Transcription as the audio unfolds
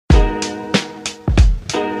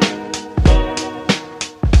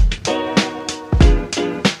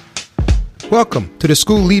Welcome to the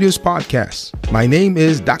School Leaders Podcast. My name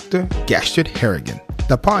is Dr. Gastrid Harrigan,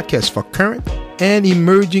 the podcast for current and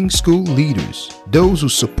emerging school leaders, those who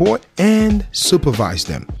support and supervise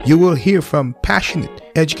them. You will hear from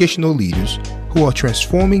passionate educational leaders who are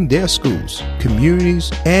transforming their schools,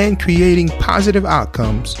 communities, and creating positive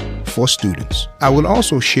outcomes for students. I will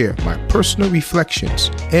also share my personal reflections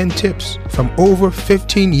and tips from over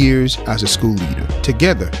 15 years as a school leader.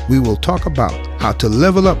 Together, we will talk about how to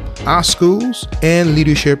level up our schools and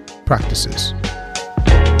leadership practices.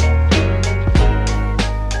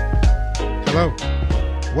 Hello,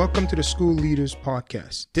 welcome to the School Leaders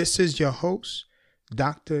Podcast. This is your host,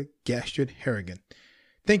 Dr. Gastrid Harrigan.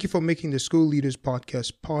 Thank you for making the School Leaders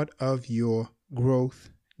Podcast part of your growth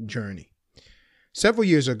journey. Several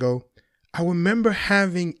years ago, I remember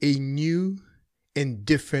having a new and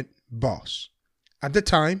different boss. At the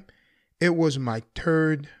time, it was my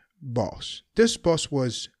third boss. This boss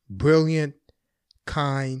was brilliant,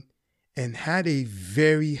 kind, and had a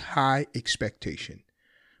very high expectation.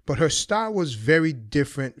 But her style was very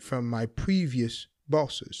different from my previous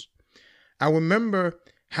bosses. I remember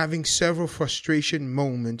having several frustration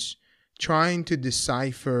moments trying to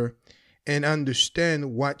decipher and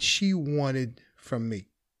understand what she wanted from me.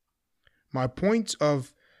 My points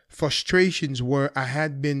of frustrations were I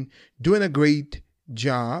had been doing a great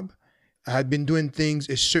job. I had been doing things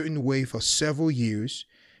a certain way for several years.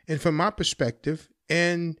 And from my perspective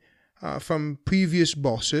and from previous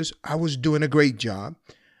bosses, I was doing a great job.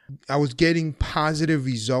 I was getting positive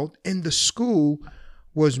results and the school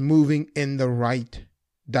was moving in the right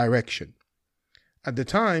direction. At the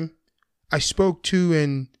time, I spoke to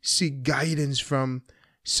and seek guidance from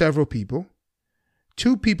several people.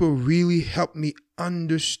 Two people really helped me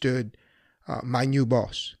understood my new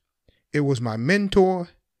boss. It was my mentor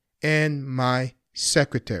and my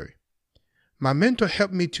secretary. My mentor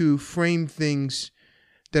helped me to frame things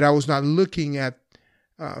that I was not looking at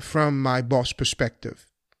from my boss perspective.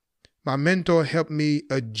 My mentor helped me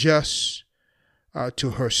adjust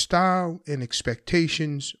to her style and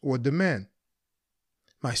expectations or demand.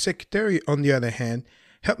 My secretary, on the other hand,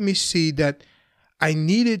 helped me see that I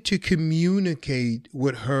needed to communicate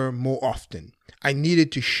with her more often. I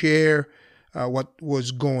needed to share what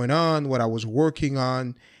was going on, what I was working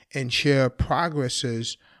on, and share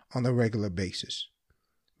progresses on a regular basis.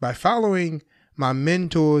 By following my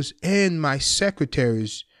mentors and my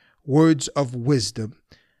secretary's words of wisdom,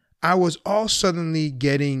 I was all suddenly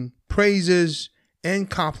getting praises and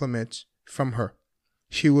compliments from her.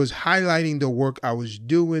 She was highlighting the work I was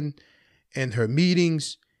doing in her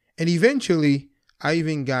meetings, and eventually I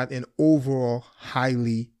even got an overall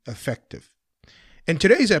highly effective. In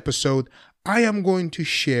today's episode, I am going to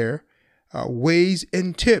share ways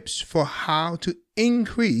and tips for how to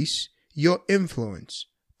increase your influence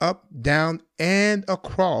up, down, and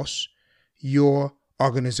across your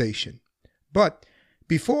organization. But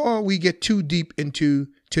before we get too deep into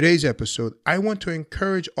today's episode, I want to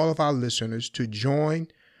encourage all of our listeners to join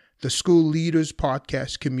the School Leaders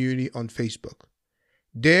Podcast community on Facebook.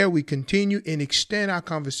 There we continue and extend our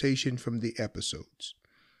conversation from the episodes.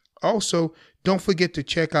 Also, don't forget to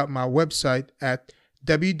check out my website at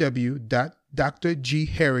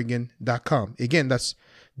www.drgharrigan.com. Again, that's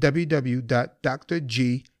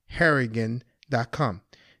www.drgharrigan.com.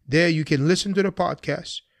 There you can listen to the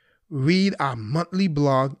podcast, read our monthly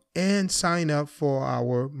blog, and sign up for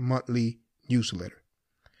our monthly newsletter.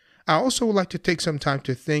 I also would like to take some time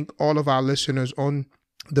to thank all of our listeners on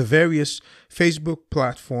the various Facebook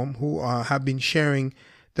platforms who have been sharing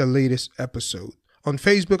the latest episode. On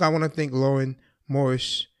Facebook, I want to thank Lauren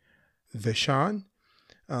Morris Vishon,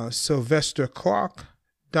 Sylvester Clark,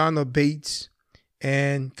 Donna Bates,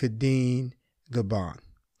 and Kadeen Gabon.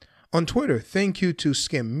 On Twitter, thank you to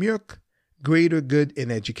Skim Murk, Greater Good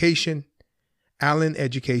in Education, Allen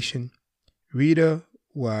Education, Rita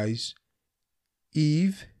Wise,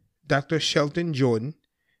 Eve, Dr. Shelton Jordan,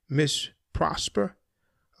 Miss Prosper,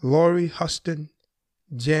 Lori Huston,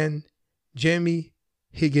 Jen, Jamie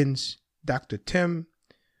Higgins, Dr. Tim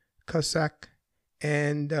Cusack,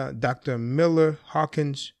 and Dr. Miller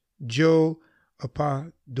Hawkins, Joe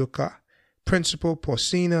Apaduka, Principal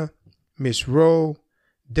Porcina, Miss Rowe,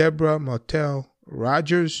 Deborah Martel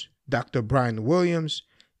Rogers, Dr. Brian Williams,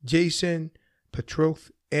 Jason Petroth,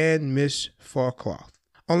 and Miss Farcloth.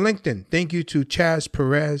 On LinkedIn, thank you to Chaz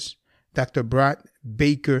Perez, Dr. Brad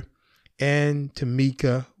Baker, and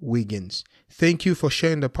Tamika Wiggins. Thank you for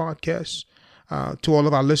sharing the podcast. To all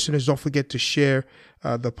of our listeners, don't forget to share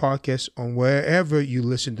the podcast on wherever you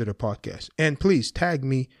listen to the podcast. And please tag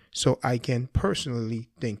me so I can personally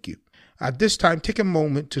thank you. At this time, take a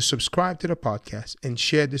moment to subscribe to the podcast and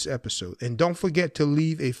share this episode. And don't forget to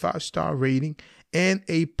leave a 5-star rating and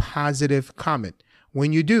a positive comment.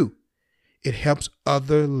 When you do, it helps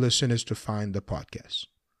other listeners to find the podcast.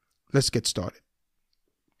 Let's get started.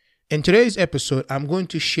 In today's episode, I'm going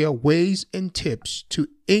to share ways and tips to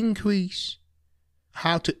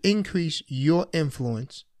how to increase your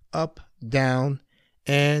influence up, down,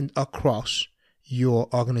 and across your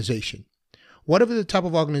organization. Whatever the type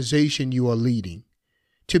of organization you are leading,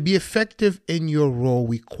 to be effective in your role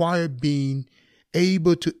require being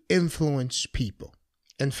able to influence people.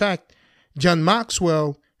 In fact, John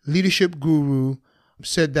Maxwell, leadership guru,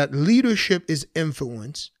 said that leadership is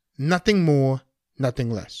influence, nothing more,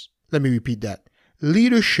 nothing less. Let me repeat that.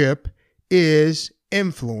 Leadership is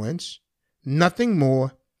influence, nothing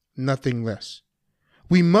more, nothing less.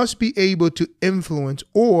 We must be able to influence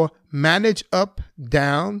or manage up,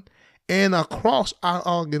 down, and across our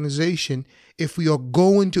organization if we are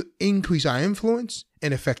going to increase our influence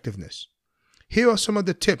and effectiveness. Here are some of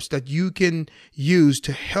the tips that you can use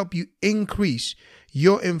to help you increase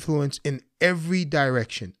your influence in every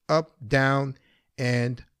direction, up, down,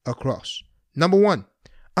 and across. Number 1,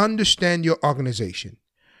 understand your organization.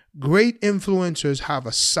 Great influencers have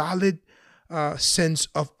a solid sense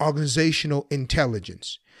of organizational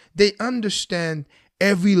intelligence. They understand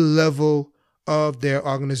every level of their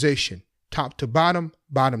organization, top to bottom,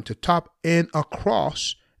 bottom to top, and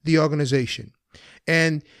across the organization.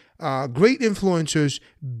 And great influencers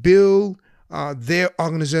build their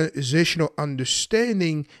organizational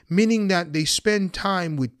understanding, meaning that they spend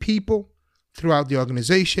time with people throughout the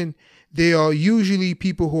organization. They are usually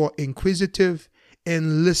people who are inquisitive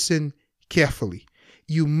and listen carefully.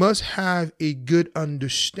 You must have a good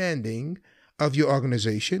understanding of your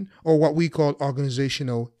organization, or what we call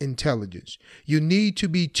organizational intelligence. You need to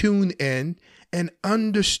be tuned in and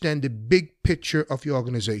understand the big picture of your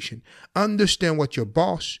organization. Understand what your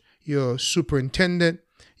boss, your superintendent,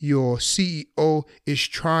 your CEO is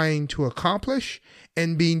trying to accomplish,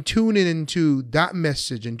 and being tuned into that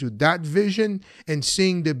message, into that vision, and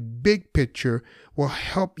seeing the big picture will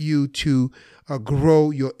help you to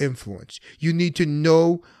grow your influence. You need to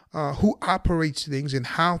know who operates things and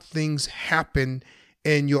how things happen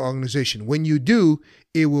in your organization. When you do,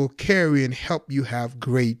 it will carry and help you have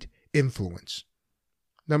great influence.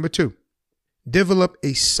 Number 2, develop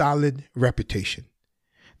a solid reputation.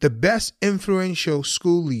 The best influential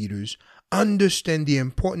school leaders understand the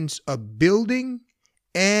importance of building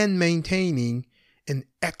and maintaining an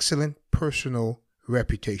excellent personal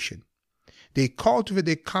reputation. They cultivate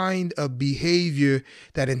a kind of behavior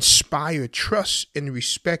that inspire trust and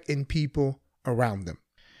respect in people around them.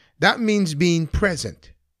 That means being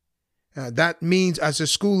present. That means, as a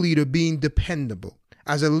school leader, being dependable.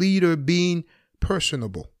 As a leader, being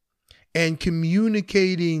personable. And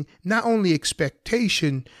communicating not only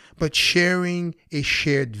expectation, but sharing a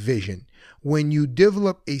shared vision. When you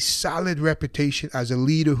develop a solid reputation as a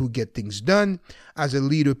leader who gets things done, as a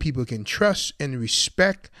leader people can trust and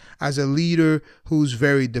respect, as a leader who's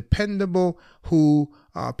very dependable, who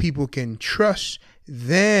people can trust,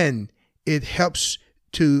 then it helps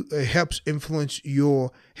increase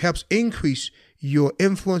your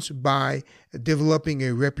influence by developing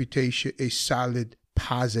a reputation, a solid,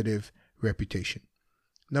 positive reputation.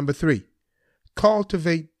 Number 3,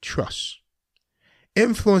 cultivate trust.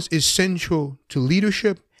 Influence is central to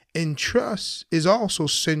leadership, and trust is also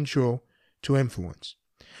central to influence,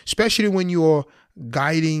 especially when you're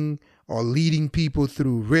guiding or leading people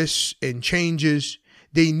through risks and changes.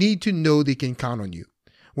 They need to know they can count on you.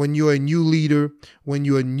 When you're a new leader, when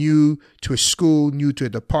you're new to a school, new to a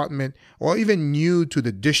department, or even new to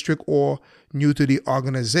the district or new to the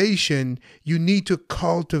organization, you need to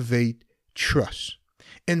cultivate trust.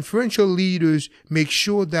 Influential leaders make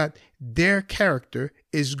sure that their character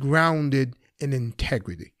is grounded in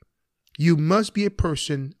integrity. You must be a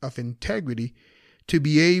person of integrity to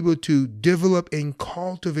be able to develop and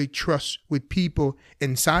cultivate trust with people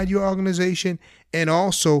inside your organization and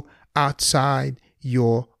also outside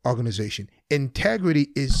your organization. Integrity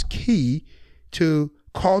is key to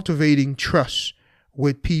cultivating trust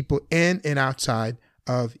with people in and outside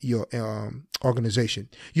of your organization.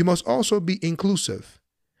 You must also be inclusive.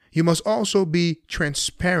 You must also be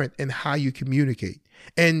transparent in how you communicate.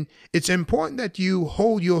 And it's important that you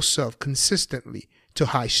hold yourself consistently to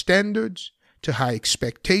high standards, to high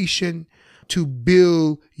expectation, to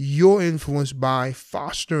build your influence by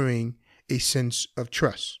fostering a sense of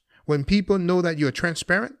trust. When people know that you're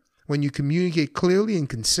transparent, when you communicate clearly and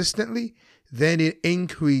consistently, then it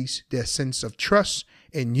increases their sense of trust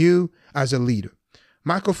in you as a leader.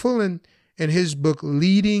 Michael Fullen, in his book,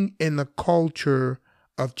 Leading in the Culture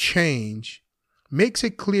of Change, makes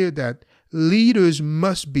it clear that leaders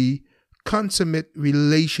must be consummate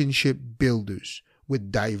relationship builders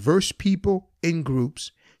with diverse people in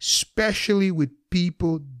groups, especially with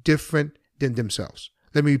people different than themselves.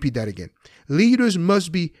 Let me repeat that again. Leaders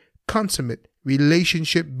must be consummate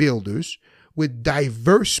relationship builders with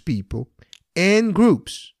diverse people and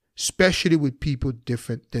groups, especially with people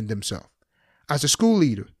different than themselves. As a school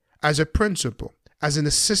leader, as a principal, as an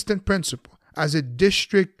assistant principal, as a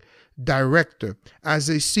district director, as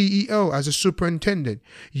a CEO, as a superintendent,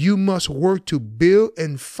 you must work to build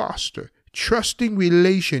and foster trusting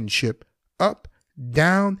relationship up,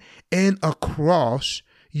 down, and across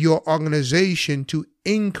your organization to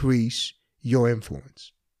increase your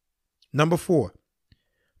influence. Number 4,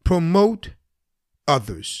 promote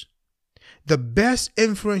others. The best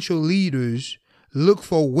influential leaders look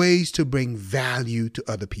for ways to bring value to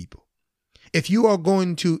other people. If you are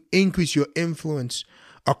going to increase your influence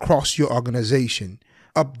across your organization,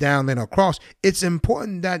 up, down, and across, it's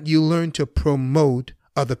important that you learn to promote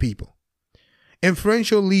other people.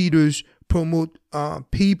 Influential leaders promote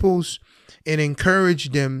peoples and encourage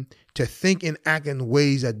them to think and act in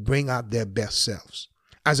ways that bring out their best selves.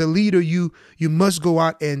 As a leader, you must go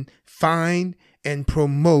out and find and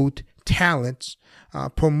promote talents,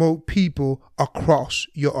 promote people across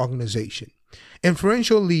your organization.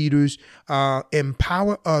 Influential leaders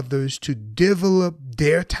empower others to develop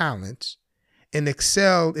their talents and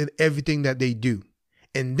excel in everything that they do.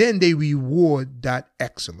 And then they reward that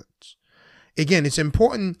excellence. Again, it's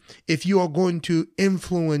important if you are going to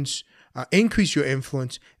increase your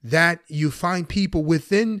influence, that you find people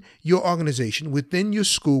within your organization, within your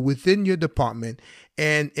school, within your department,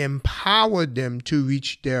 and empower them to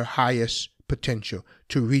reach their highest potential,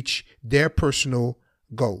 to reach their personal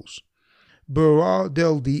goals.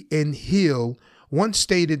 Berardelli and Hill once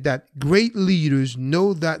stated that great leaders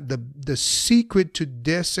know that the secret to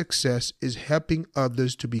their success is helping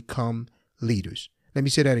others to become leaders. Let me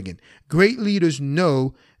say that again. Great leaders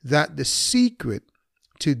know that the secret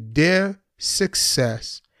to their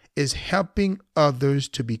success is helping others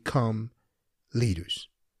to become leaders.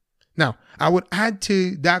 Now, I would add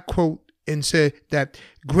to that quote and say that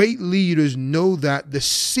great leaders know that the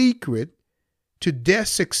secret to their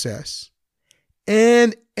success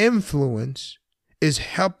and influence is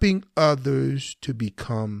helping others to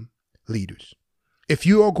become leaders. If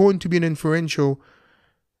you are going to be an influential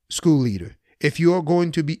school leader, if you are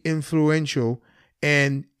going to be influential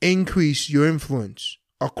and increase your influence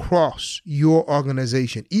across your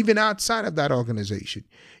organization, even outside of that organization,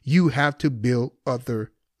 you have to build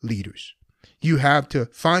other leaders. You have to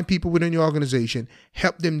find people within your organization,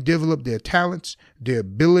 help them develop their talents, their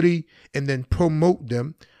ability, and then promote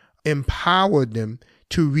them, empower them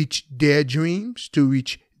to reach their dreams, to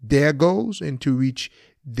reach their goals, and to reach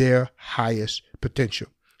their highest potential.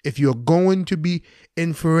 If you're going to be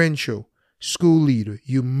influential school leader,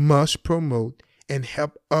 you must promote and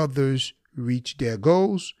help others reach their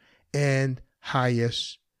goals and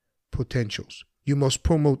highest potentials. You must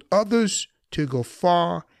promote others to go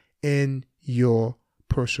far in your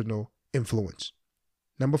personal influence.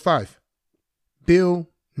 Number 5, build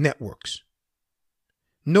networks.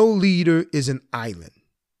 No leader is an island,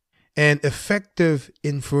 and effective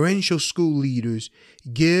influential school leaders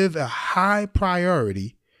give a high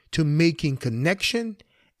priority to making connection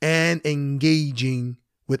and engaging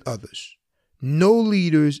with others. No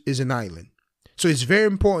leaders is an island. So it's very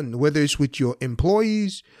important, whether it's with your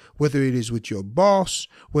employees, whether it is with your boss,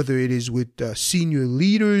 whether it is with senior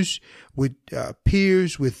leaders, with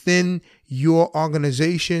peers within your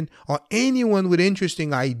organization, or anyone with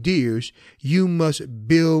interesting ideas, you must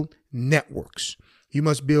build networks. You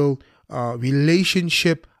must build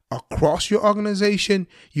relationship across your organization.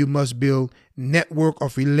 You must build network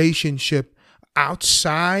of relationship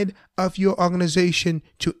outside of your organization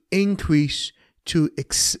to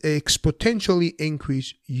exponentially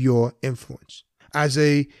increase your influence. As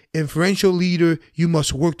a influential leader, you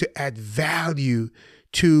must work to add value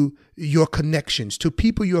to your connections, to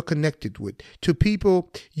people you're connected with, to people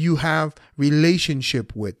you have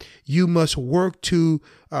relationship with. You must work to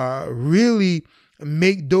really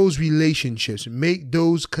make those relationships, make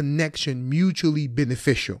those connections mutually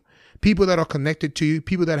beneficial. People that are connected to you,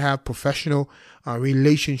 people that have professional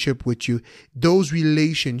relationship with you, those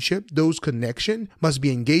relationship, those connection must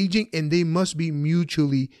be engaging, and they must be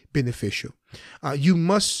mutually beneficial. You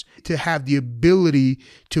must to have the ability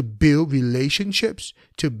to build relationships,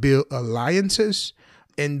 to build alliances,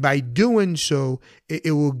 and by doing so,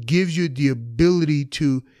 it will give you the ability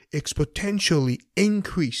to exponentially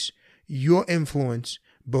increase your influence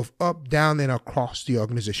both up, down, and across the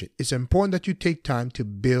organization. It's important that you take time to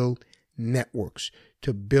build networks,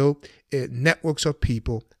 to build networks of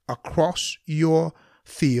people across your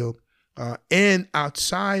field and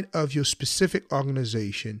outside of your specific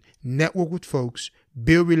organization. Network with folks,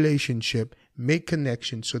 build relationship, make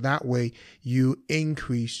connections, so that way you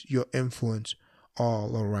increase your influence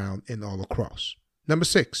all around and all across. Number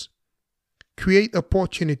 6, create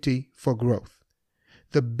opportunity for growth.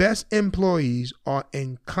 The best employees are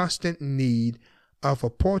in constant need of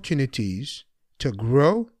opportunities to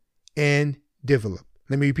grow and develop.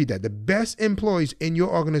 Let me repeat that. The best employees in your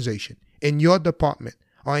organization, in your department,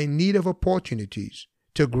 are in need of opportunities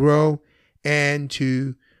to grow and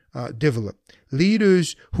to develop.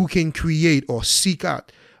 Leaders who can create or seek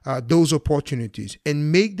out those opportunities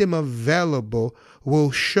and make them available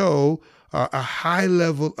will show a high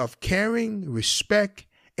level of caring, respect,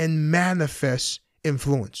 and manifest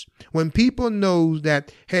influence. When people know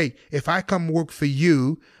that, hey, if I come work for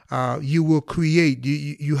you, you will create,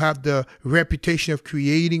 you have the reputation of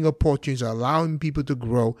creating opportunities, allowing people to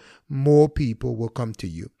grow, more people will come to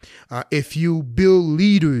you. If you build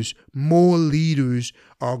leaders, more leaders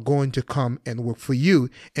are going to come and work for you.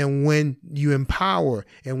 And when you empower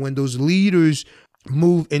and when those leaders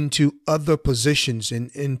move into other positions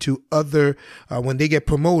and into other, when they get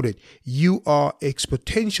promoted, you are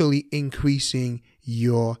exponentially increasing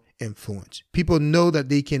your influence. People know that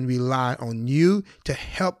they can rely on you to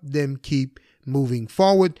help them keep moving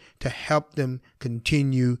forward, to help them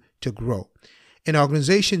continue to grow. An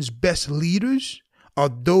organization's best leaders are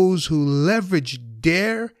those who leverage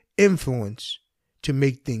their influence to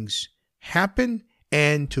make things happen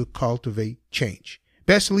and to cultivate change.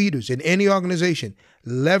 Best leaders in any organization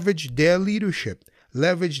leverage their leadership,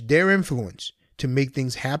 leverage their influence to make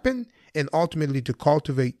things happen and ultimately to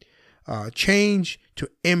cultivate change to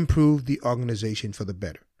improve the organization for the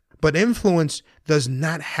better. But influence does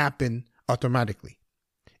not happen automatically.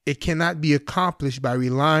 It cannot be accomplished by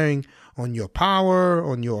relying on your power,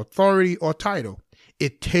 on your authority or title.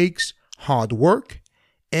 It takes hard work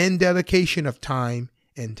and dedication of time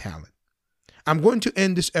and talent. I'm going to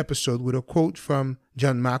end this episode with a quote from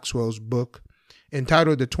John Maxwell's book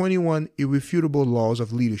entitled The 21 Irrefutable Laws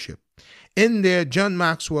of Leadership. In there, John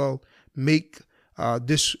Maxwell makes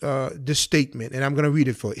this statement, and I'm going to read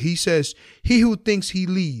it for you. He says, "He who thinks he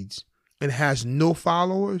leads and has no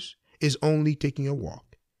followers is only taking a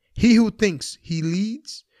walk. He who thinks he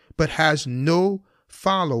leads but has no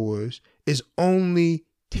followers is only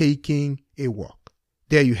taking a walk."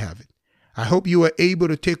 There you have it. I hope you are able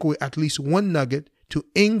to take away at least one nugget to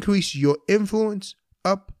increase your influence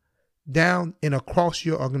up, down, and across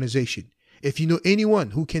your organization. If you know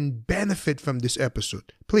anyone who can benefit from this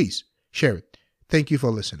episode, please share it. Thank you for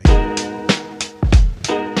listening.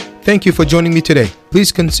 Thank you for joining me today.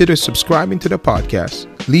 Please consider subscribing to the podcast,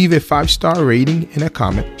 leave a 5-star rating and a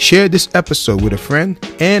comment, share this episode with a friend,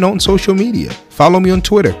 and on social media. Follow me on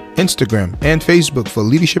Twitter, Instagram, and Facebook for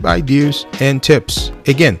leadership ideas and tips.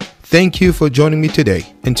 Again, thank you for joining me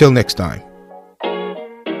today. Until next time.